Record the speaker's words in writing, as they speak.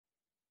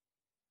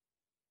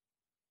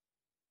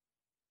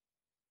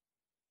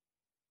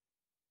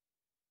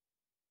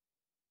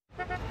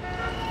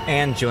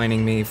And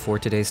joining me for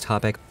today's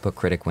topic, book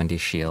critic Wendy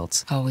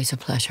Shields. Always a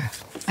pleasure.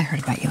 I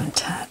heard about you and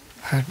Ted.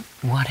 Heard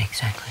what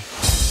exactly?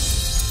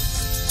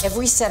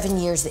 Every 7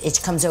 years, the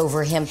itch comes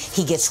over him.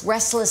 He gets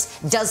restless,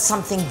 does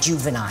something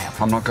juvenile.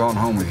 I'm not going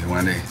home with you,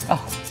 Wendy.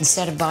 Oh,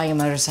 instead of buying a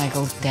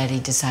motorcycle, Daddy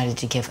decided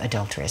to give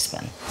adultery a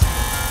spin.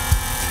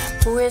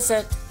 Who is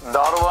it?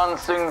 Darwan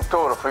Singh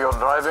Tour for your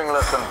driving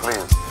lesson,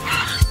 please.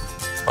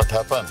 What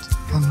happened?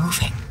 We're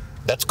moving.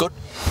 That's good.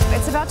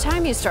 It's about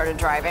time you started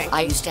driving.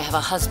 I used to have a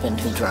husband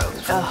who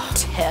drove. Oh,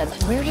 Ted.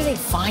 Where do they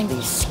find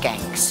these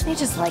skanks? They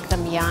just like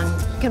them young.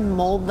 You can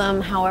mold them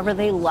however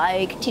they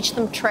like, teach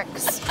them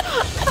tricks.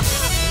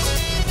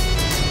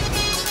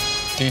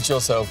 Teach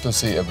yourself to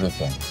see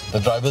everything. The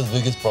driver's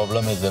biggest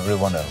problem is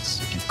everyone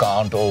else. You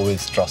can't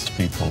always trust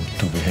people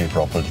to behave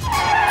properly.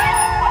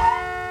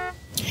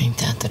 Ain't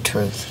that the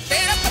truth?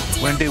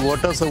 Wendy,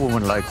 what does a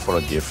woman like for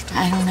a gift?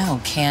 I don't know.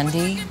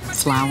 Candy?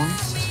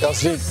 Flowers?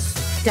 Kingsley.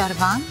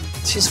 Darvan?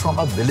 She's from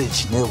a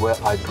village near where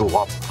I grew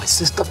up. My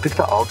sister picked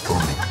her out for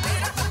me.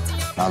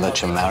 Now that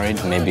you're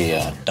married, maybe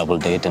a double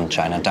date in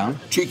Chinatown?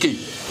 Cheeky.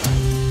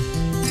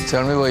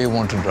 Tell me where you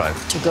want to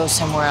drive. To go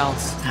somewhere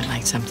else. I'd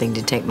like something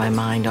to take my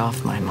mind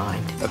off my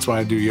mind. That's why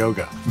I do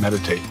yoga,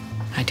 meditate.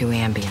 I do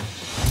Ambien.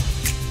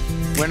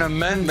 When a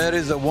man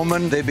marries a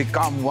woman, they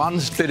become one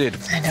spirit.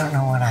 I don't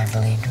know what I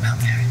believed about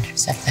marriage,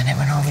 except that it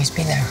would always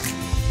be there.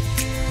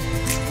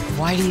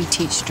 Why do you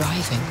teach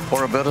driving?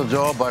 For a better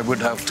job, I would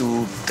have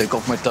to take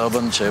off my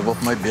turban, shave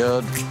off my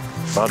beard.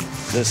 But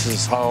this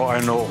is how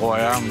I know who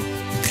I am.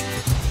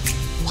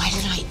 Why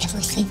did I ever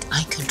think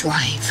I could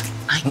drive?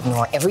 I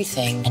ignore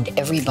everything and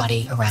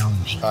everybody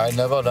around me. I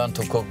never learned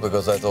to cook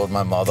because I thought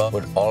my mother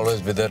would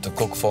always be there to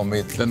cook for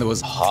me. Then there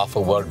was half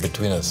a world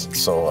between us,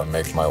 so I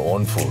make my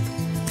own food.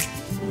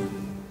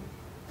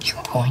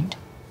 Your point?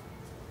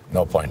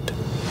 No point.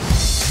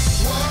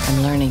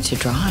 I'm learning to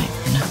drive,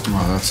 you know?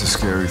 Oh, that's a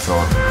scary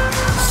thought.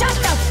 Shut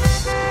up!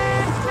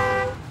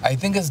 I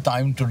think it's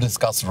time to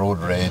discuss road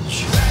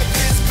rage.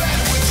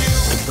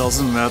 It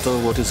doesn't matter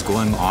what is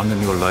going on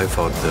in your life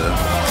out there.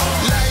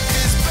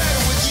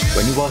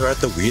 When you are at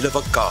the wheel of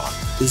a car,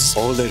 this is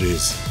all there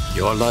is.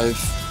 Your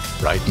life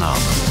right now.